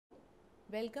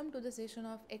Welcome to the session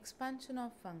of expansion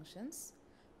of functions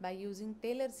by using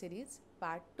Taylor series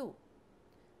part 2.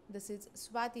 This is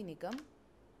Swati Nikam,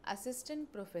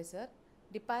 Assistant Professor,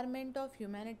 Department of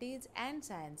Humanities and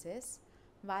Sciences,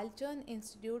 Walchand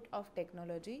Institute of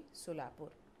Technology, Solapur.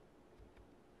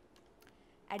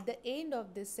 At the end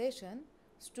of this session,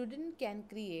 student can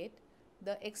create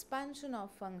the expansion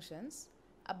of functions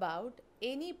about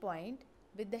any point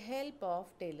with the help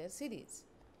of Taylor series.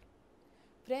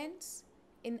 Friends,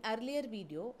 in earlier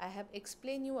video, I have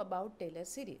explained you about Taylor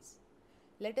series.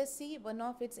 Let us see one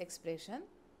of its expression.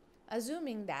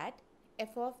 Assuming that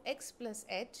f of x plus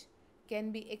h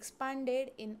can be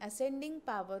expanded in ascending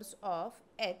powers of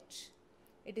h,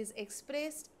 it is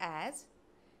expressed as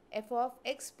f of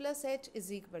x plus h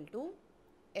is equal to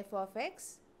f of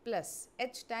x plus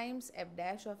h times f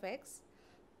dash of x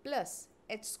plus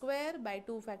h square by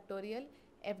 2 factorial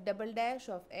f double dash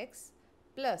of x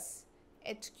plus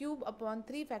h cube upon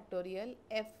 3 factorial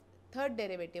f third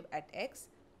derivative at x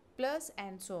plus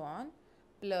and so on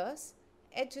plus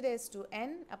h raised to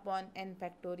n upon n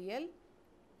factorial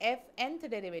f nth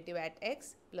derivative at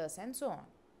x plus and so on.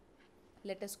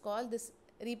 Let us call this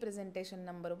representation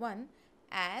number 1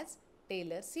 as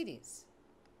Taylor series.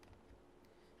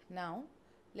 Now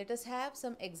let us have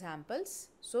some examples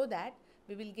so that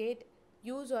we will get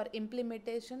use or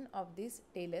implementation of this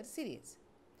Taylor series.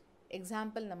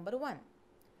 Example number 1.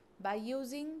 By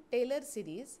using Taylor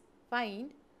series,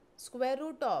 find square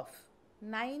root of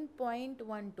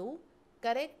 9.12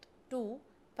 correct to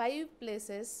 5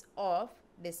 places of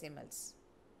decimals.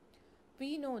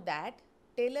 We know that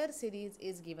Taylor series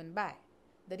is given by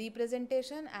the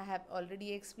representation I have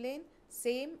already explained.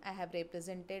 Same I have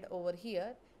represented over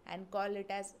here and call it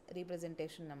as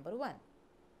representation number 1.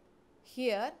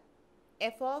 Here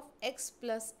f of x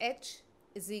plus h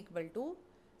is equal to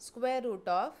square root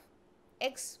of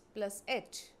x plus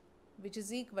h, which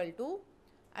is equal to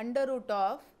under root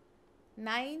of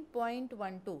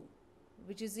 9.12,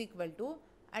 which is equal to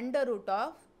under root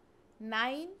of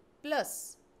 9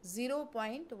 plus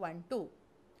 0.12,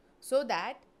 so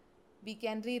that we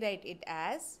can rewrite it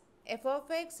as f of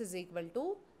x is equal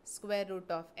to square root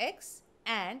of x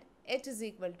and h is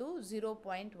equal to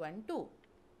 0.12.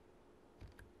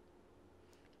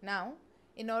 Now,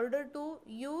 in order to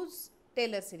use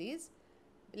Taylor series,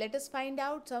 let us find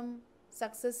out some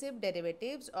successive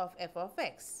derivatives of f of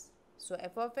x. So,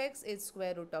 f of x is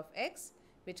square root of x,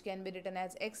 which can be written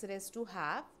as x raised to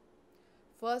half.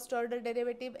 First order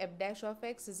derivative f dash of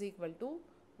x is equal to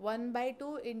 1 by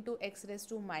 2 into x raised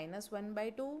to minus 1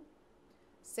 by 2.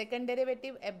 Second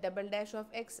derivative f double dash of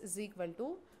x is equal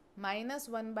to minus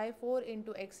 1 by 4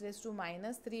 into x raised to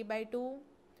minus 3 by 2.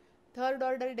 Third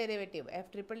order derivative f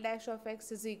triple dash of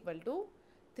x is equal to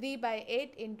 3 by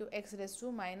 8 into x raised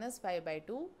to minus 5 by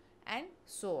 2 and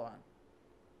so on.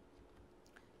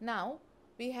 Now,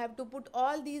 we have to put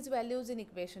all these values in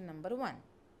equation number 1.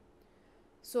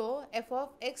 So, f of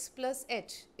x plus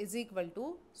h is equal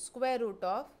to square root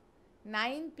of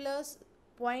 9 plus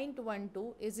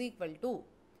 0.12 is equal to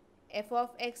f of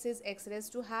x is x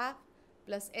raised to half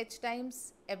plus h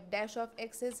times f dash of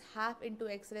x is half into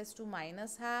x raised to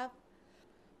minus half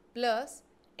plus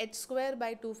h square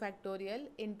by 2 factorial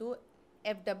into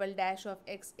f double dash of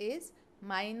x is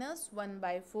minus 1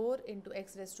 by 4 into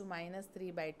x raised to minus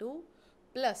 3 by 2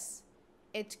 plus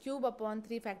h cube upon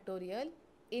 3 factorial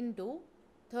into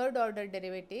third order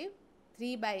derivative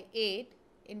 3 by 8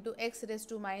 into x raised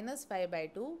to minus 5 by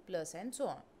 2 plus and so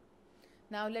on.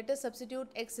 Now let us substitute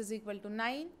x is equal to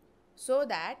 9 so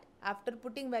that after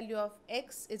putting value of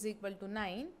x is equal to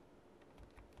 9,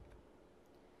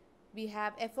 we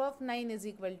have f of 9 is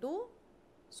equal to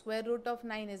square root of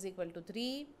 9 is equal to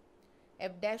 3,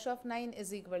 f dash of 9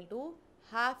 is equal to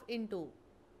half into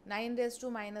 9 raised to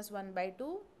minus 1 by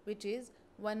 2, which is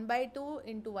 1 by 2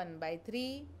 into 1 by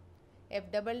 3,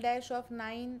 f double dash of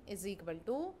 9 is equal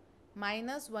to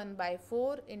minus 1 by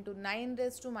 4 into 9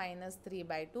 raised to minus 3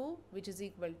 by 2, which is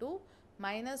equal to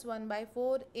minus 1 by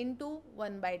 4 into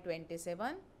 1 by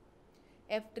 27.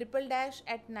 F triple dash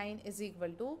at 9 is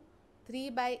equal to 3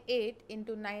 by 8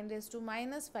 into 9 raised to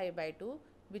minus 5 by 2,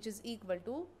 which is equal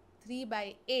to 3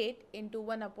 by 8 into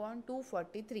 1 upon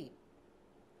 243.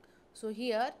 So,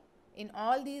 here in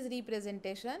all these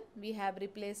representation, we have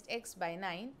replaced x by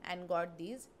 9 and got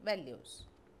these values.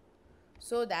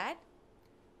 So that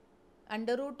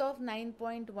under root of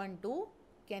 9.12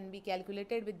 can be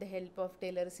calculated with the help of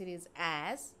Taylor series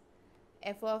as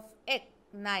f of x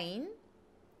 9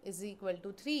 is equal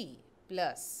to 3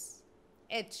 plus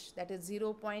h, that is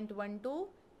 0.12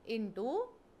 into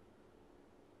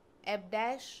f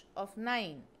dash of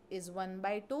 9 is 1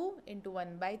 by 2 into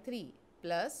 1 by 3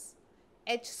 plus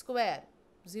h square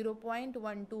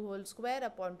 0.12 whole square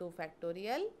upon 2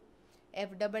 factorial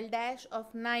f double dash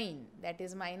of 9, that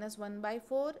is minus 1 by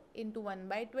 4 into 1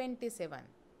 by 27,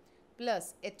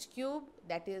 plus h cube,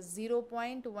 that is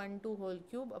 0.12 whole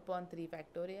cube upon 3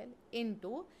 factorial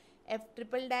into f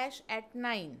triple dash at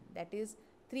 9, that is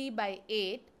 3 by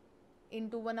 8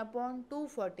 into 1 upon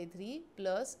 243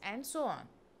 plus and so on,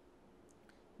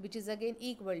 which is again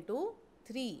equal to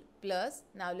 3 plus,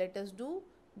 now let us do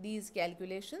these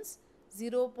calculations,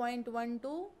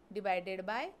 0.12 divided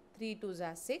by 3 2s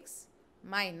are 6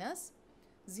 minus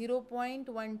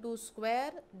 0.12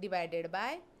 square divided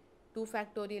by 2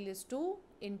 factorial is 2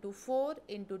 into 4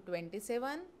 into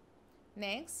 27,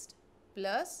 next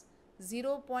plus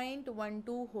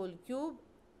 0.12 whole cube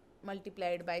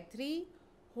multiplied by 3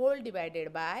 whole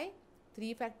divided by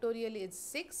 3 factorial is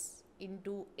 6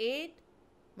 into 8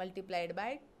 multiplied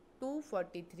by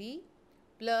 243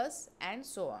 plus and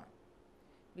so on,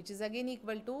 which is again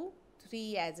equal to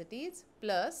 3 as it is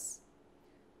plus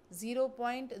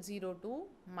 0.02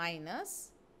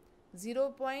 minus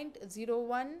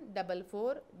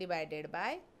 0.0144 divided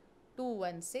by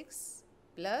 216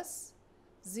 plus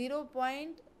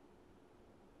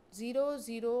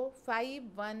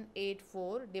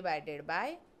 0.005184 divided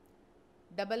by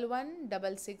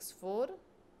 11664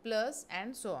 plus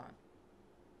and so on,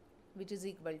 which is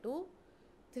equal to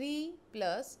 3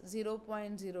 plus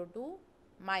 0.02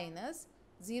 minus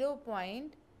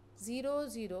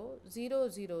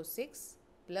 0.00006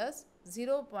 plus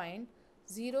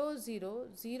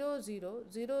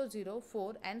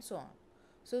 0.0000004 and so on.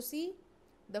 So see,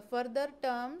 the further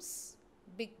terms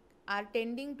are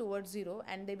tending towards 0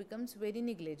 and they becomes very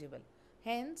negligible.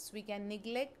 Hence, we can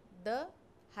neglect the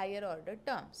higher order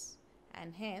terms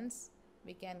and hence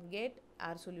we can get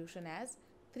our solution as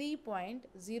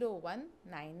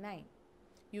 3.0199.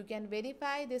 You can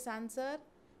verify this answer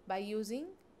by using,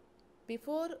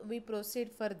 before we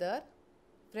proceed further,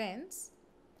 friends,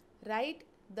 write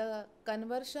the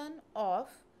conversion of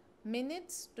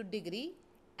minutes to degree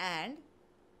and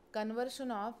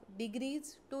conversion of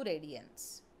degrees to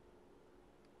radians.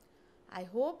 I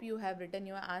hope you have written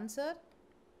your answer.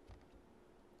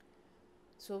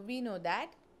 So we know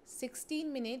that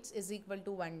 16 minutes is equal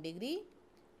to 1 degree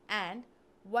and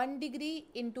 1 degree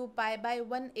into pi by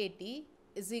 180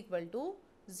 is equal to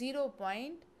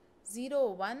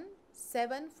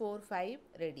 0.01745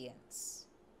 radians.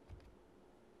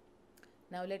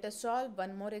 Now let us solve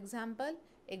one more example,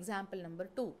 example number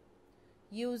 2.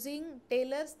 Using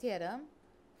Taylor's theorem,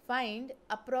 find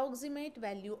approximate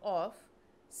value of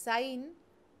sine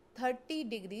 30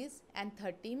 degrees and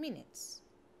 30 minutes.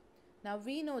 Now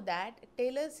we know that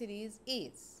Taylor series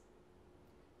is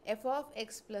f of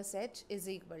x plus h is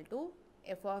equal to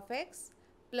f of x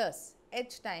plus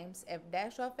h times f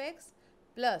dash of x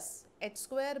plus h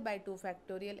square by 2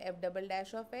 factorial f double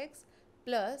dash of x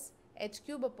plus h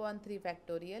cube upon 3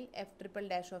 factorial f triple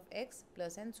dash of x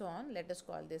plus and so on. Let us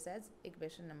call this as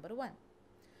equation number 1.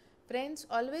 Friends,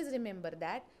 always remember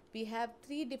that we have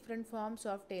 3 different forms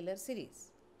of Taylor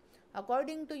series.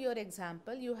 According to your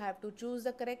example, you have to choose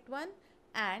the correct one,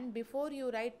 and before you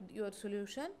write your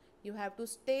solution, you have to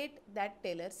state that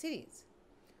Taylor series.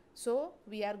 So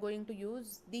we are going to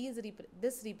use this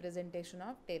representation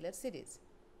of Taylor series.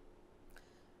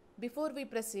 Before we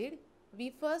proceed, we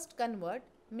first convert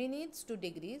minutes to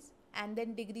degrees and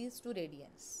then degrees to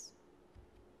radians.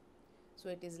 So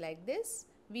it is like this.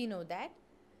 We know that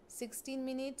 16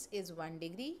 minutes is 1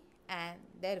 degree and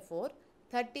therefore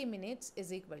 30 minutes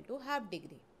is equal to half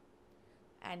degree.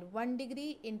 And 1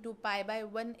 degree into pi by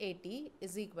 180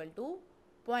 is equal to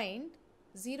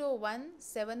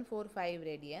 0.01745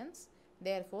 radians.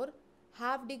 Therefore,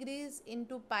 half degrees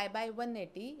into pi by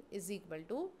 180 is equal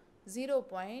to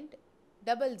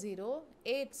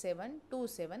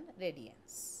 0.008727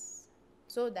 radians.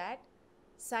 So that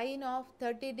sine of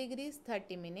 30 degrees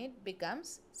 30 minutes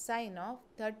becomes sine of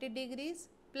 30 degrees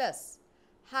plus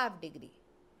half degree,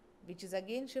 which is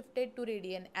again shifted to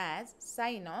radian as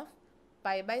sine of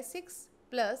pi by 6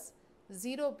 plus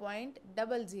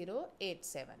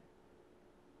 0.0087.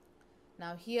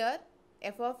 Now here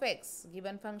f of x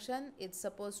given function is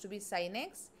supposed to be sin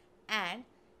x and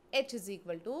h is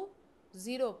equal to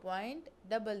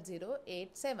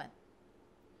 0.0087.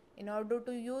 In order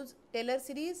to use Taylor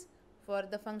series for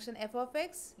the function f of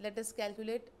x, let us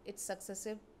calculate its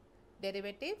successive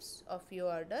derivatives of few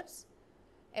orders.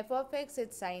 F of x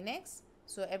is sin x,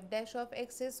 so f dash of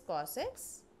x is cos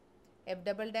x, f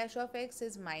double dash of x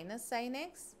is minus sin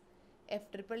x, f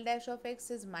triple dash of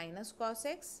x is minus cos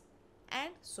x,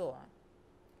 and so on.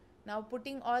 Now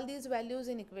putting all these values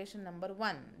in equation number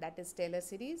 1, that is Taylor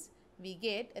series, we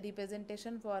get a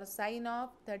representation for sine of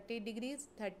 30 degrees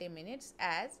 30 minutes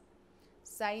as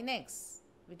sin x,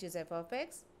 which is f of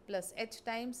x, plus h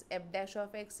times f dash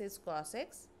of x is cos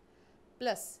x,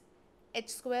 plus h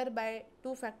square by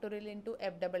 2 factorial into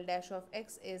f double dash of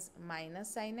x is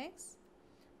minus sin x,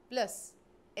 plus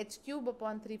h cube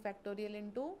upon 3 factorial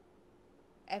into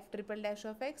f triple dash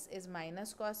of x is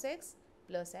minus cos x,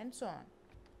 plus and so on.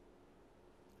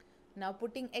 Now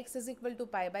putting x is equal to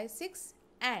pi by 6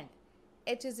 and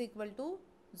h is equal to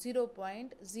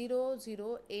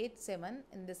 0.0087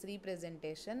 in this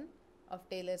representation of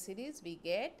Taylor series, we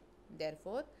get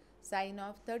therefore sine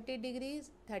of 30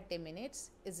 degrees 30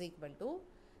 minutes is equal to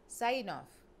sine of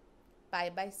pi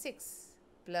by 6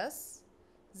 plus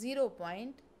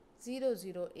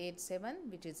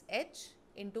 0.0087, which is h,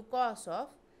 into cos of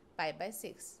pi by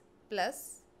 6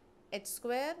 plus h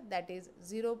square, that is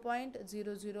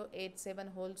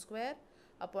 0.0087 whole square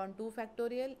upon 2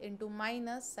 factorial into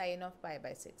minus sine of pi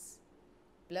by 6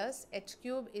 plus h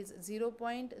cube is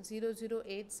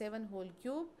 0.0087 whole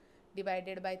cube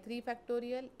divided by 3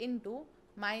 factorial into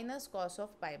minus cos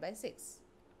of pi by 6.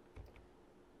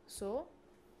 So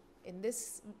in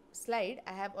this slide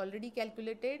I have already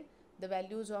calculated the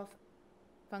values of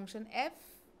function f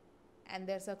and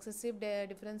their successive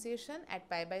differentiation at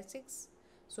pi by 6.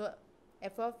 So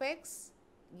f of x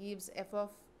gives f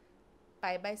of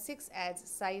pi by 6 as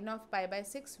sine of pi by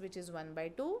 6, which is 1 by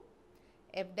 2.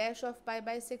 F dash of pi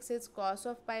by 6 is cos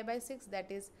of pi by 6, that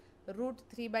is root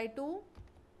 3 by 2.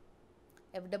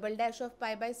 F double dash of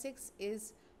pi by 6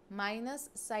 is minus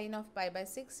sine of pi by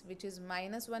 6, which is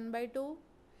minus 1 by 2.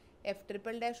 F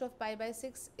triple dash of pi by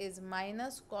 6 is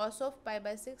minus cos of pi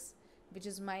by 6, which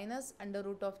is minus under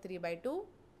root of 3 by 2.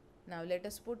 Now let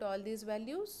us put all these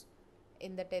values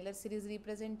in the Taylor series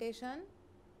representation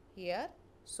here,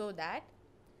 so that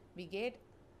we get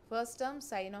first term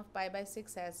sine of pi by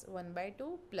 6 as 1 by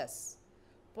 2 plus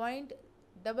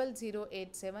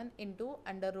 0.0087 into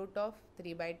under root of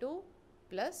 3 by 2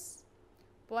 plus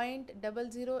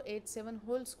 0.0087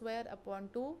 whole square upon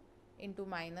 2 into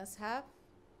minus half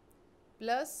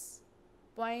plus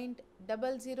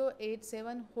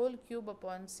 0.0087 whole cube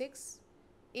upon 6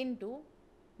 into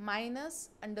minus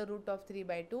under root of 3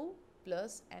 by 2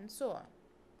 plus and so on.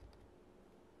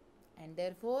 And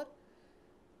therefore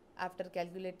after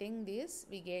calculating this,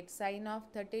 we get sine of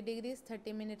 30 degrees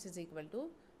 30 minutes is equal to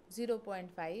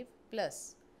 0.5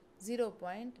 plus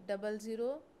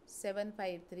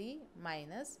 0.00753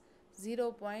 minus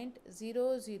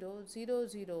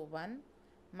 0.00001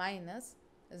 minus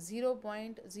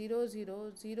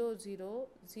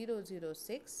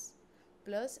 0.0000006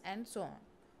 plus and so on.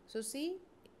 So see,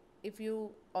 if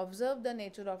you observe the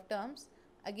nature of terms,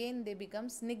 again they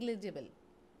becomes negligible,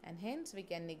 and hence we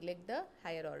can neglect the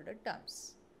higher order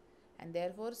terms, and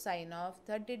therefore sine of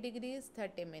 30 degrees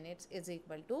 30 minutes is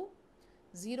equal to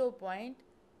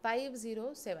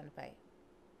 0.5075.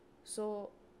 So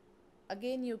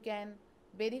again you can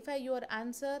verify your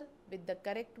answer with the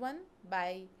correct one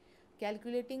by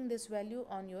calculating this value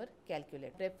on your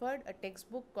calculator. Referred a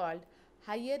textbook called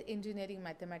Higher Engineering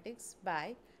Mathematics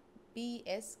by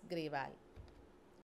P.S. Grewal.